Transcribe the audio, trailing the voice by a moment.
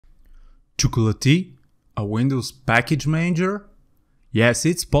Chocolatey, a Windows package manager? Yes,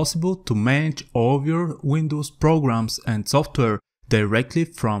 it's possible to manage all of your Windows programs and software directly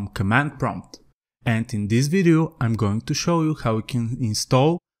from command prompt. And in this video, I'm going to show you how you can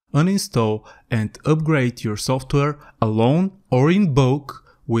install, uninstall and upgrade your software alone or in bulk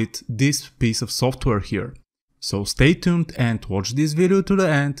with this piece of software here. So stay tuned and watch this video to the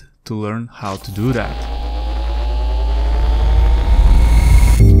end to learn how to do that.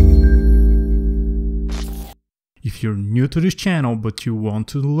 If you're new to this channel but you want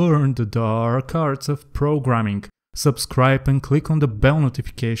to learn the dark arts of programming, subscribe and click on the bell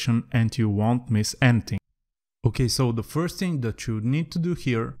notification and you won't miss anything. Okay, so the first thing that you need to do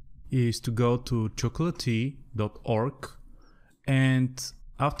here is to go to chocolatey.org and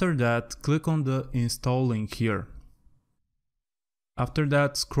after that click on the install link here. After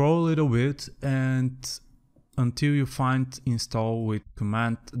that scroll a little bit and until you find install with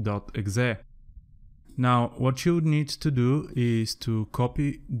command.exe. Now what you need to do is to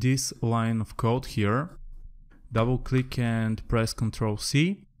copy this line of code here, double click and press Ctrl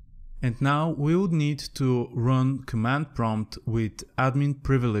C, and now we would need to run command prompt with admin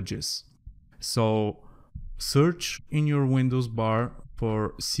privileges. So search in your Windows bar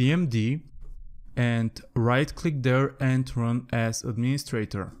for CMD and right click there and run as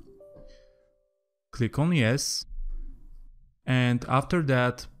administrator. Click on yes and after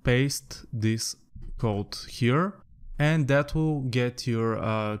that paste this code here and that will get your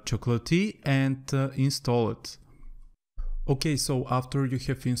Chocolatey and install it. Okay, so after you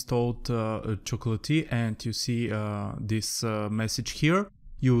have installed Chocolatey and you see this message here,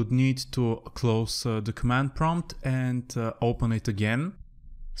 you would need to close the command prompt and open it again.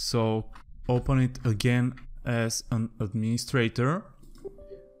 So open it again as an administrator.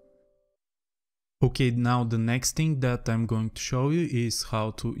 Okay, now the next thing that I'm going to show you is how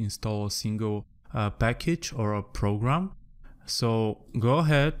to install a single package or a program. So go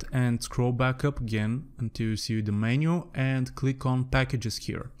ahead and scroll back up again until you see the menu and click on packages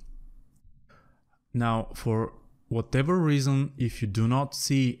here. Now for whatever reason, if you do not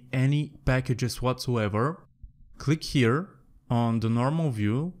see any packages whatsoever, click here on the normal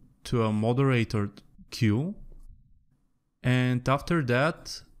view to a moderator queue and after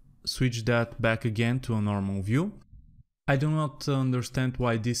that switch that back again to a normal view. I do not understand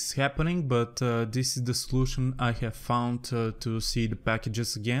why this is happening, but this is the solution I have found to see the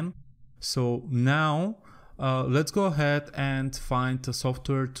packages again. So now let's go ahead and find a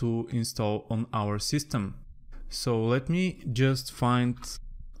software to install on our system. So let me just find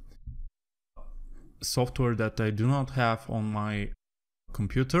software that I do not have on my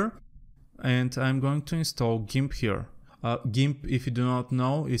computer and I'm going to install GIMP here. GIMP, if you do not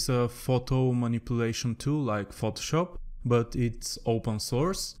know, is a photo manipulation tool like Photoshop, but it's open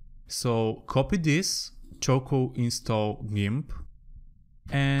source. So copy this, choco install GIMP,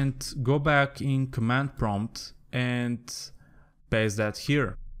 and go back in command prompt and paste that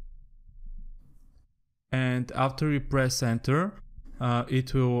here. And after you press enter,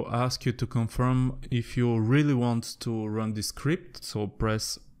 it will ask you to confirm if you really want to run this script. So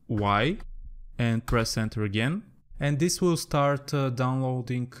press Y and press enter again. And this will start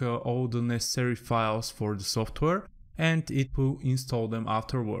downloading all the necessary files for the software and it will install them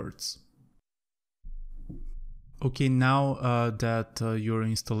afterwards. Okay, now that your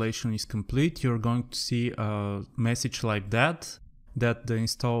installation is complete, you're going to see a message like that the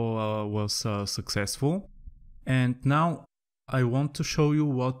install was successful. And now I want to show you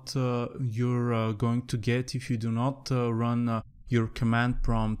what you're going to get if you do not run your command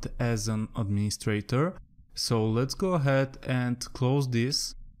prompt as an administrator. So let's go ahead and close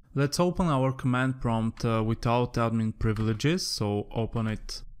this. Let's open our command prompt without admin privileges, so open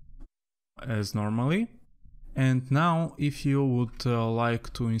it as normally. And now if you would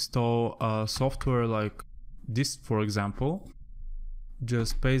like to install a software like this, for example,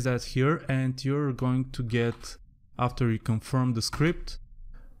 just paste that here and you're going to get, after you confirm the script,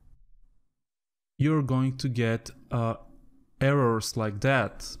 you're going to get errors like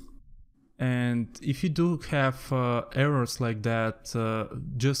that. And if you do have errors like that,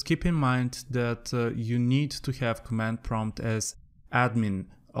 just keep in mind that you need to have command prompt as admin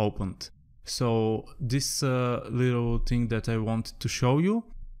opened. So this little thing that I wanted to show you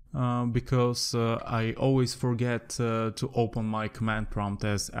because I always forget to open my command prompt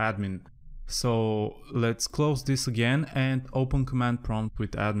as admin. So let's close this again and open command prompt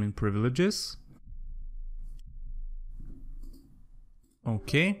with admin privileges.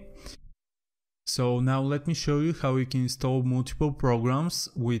 Okay. So now let me show you how you can install multiple programs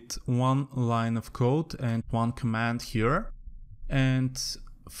with one line of code and one command here. And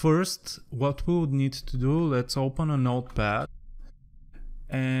first, what we would need to do, let's open a notepad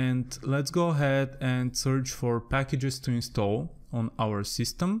and let's go ahead and search for packages to install on our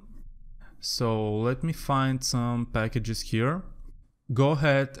system. So let me find some packages here. Go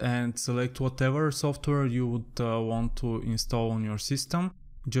ahead and select whatever software you would want to install on your system.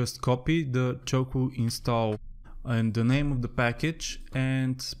 Just copy the Choco install and the name of the package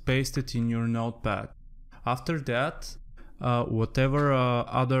and paste it in your notepad. After that, whatever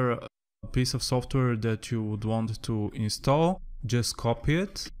other piece of software that you would want to install, just copy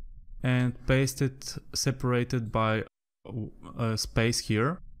it and paste it separated by a space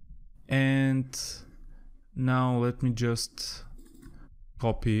here. And now let me just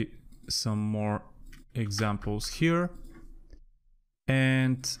copy some more examples here.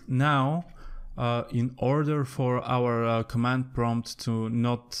 And now in order for our command prompt to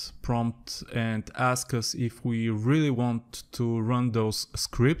not prompt and ask us if we really want to run those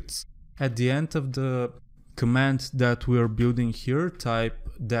scripts, at the end of the command that we are building here, type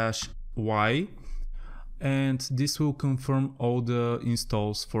 -y, and this will confirm all the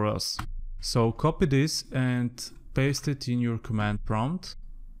installs for us. So copy this and paste it in your command prompt,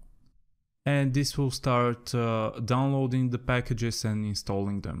 and this will start downloading the packages and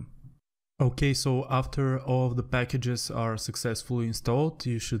installing them. Okay, so after all of the packages are successfully installed,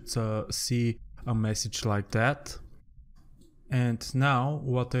 you should see a message like that. And now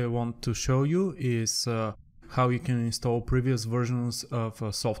what I want to show you is how you can install previous versions of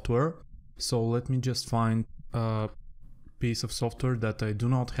software. So let me just find a piece of software that I do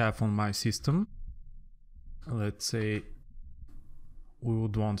not have on my system. Let's say we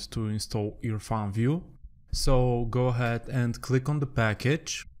would want to install Irfan View. So go ahead and click on the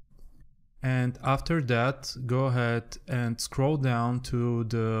package. And after that, go ahead and scroll down to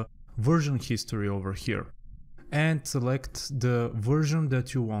the version history over here and select the version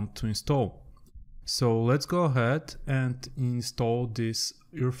that you want to install. So let's go ahead and install this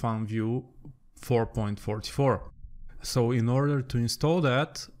Irfan View 4.44. So in order to install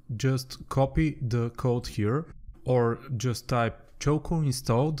that, just copy the code here or just type Choco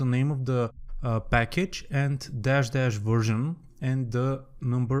install, the name of the package, and -- version and the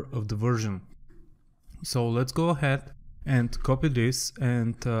number of the version. So let's go ahead and copy this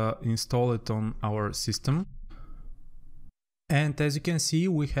and install it on our system. And as you can see,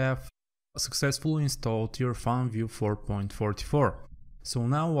 we have successfully installed Irfan View 4.44. So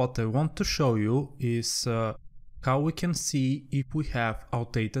now what I want to show you is how we can see if we have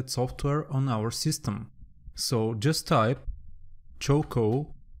outdated software on our system. So just type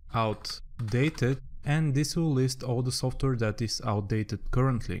Choco outdated, and this will list all the software that is outdated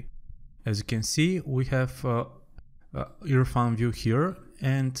currently. As you can see, we have Irfan View here,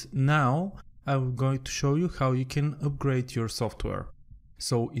 and now I'm going to show you how you can upgrade your software.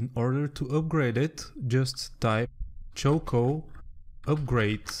 So in order to upgrade it, just type Choco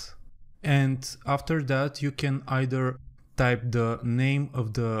upgrade, and after that you can either type the name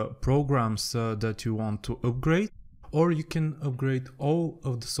of the programs that you want to upgrade, or you can upgrade all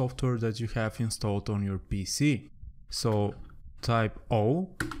of the software that you have installed on your PC. So type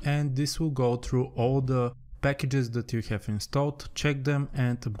all, and this will go through all the packages that you have installed, check them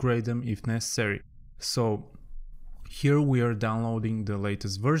and upgrade them if necessary. So here we are downloading the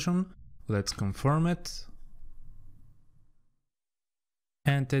latest version. Let's confirm it.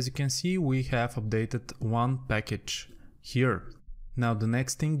 And as you can see, we have updated one package here. Now the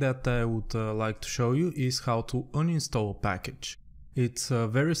next thing that I would like to show you is how to uninstall a package. It's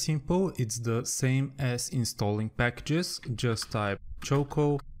very simple, it's the same as installing packages. Just type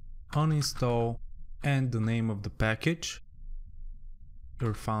Choco uninstall and the name of the package,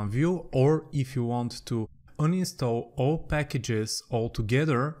 Irfan View, or if you want to uninstall all packages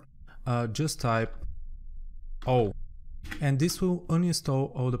altogether, just type O, and this will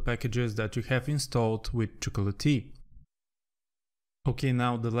uninstall all the packages that you have installed with Chocolatey. Okay,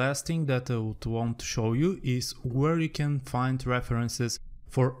 now the last thing that I would want to show you is where you can find references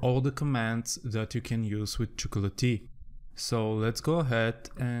for all the commands that you can use with Chocolatey. So let's go ahead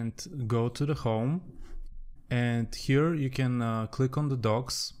and go to the home, and here you can click on the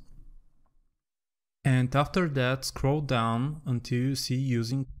docs, and after that scroll down until you see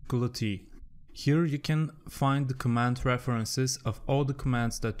using Chocolatey. Here you can find the command references of all the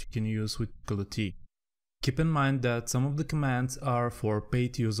commands that you can use with Chocolatey. Keep in mind that some of the commands are for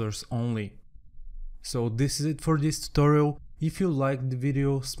paid users only. So this is it for this tutorial. If you liked the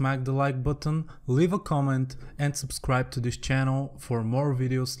video, smack the like button, leave a comment and subscribe to this channel for more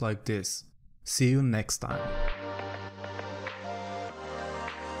videos like this. See you next time.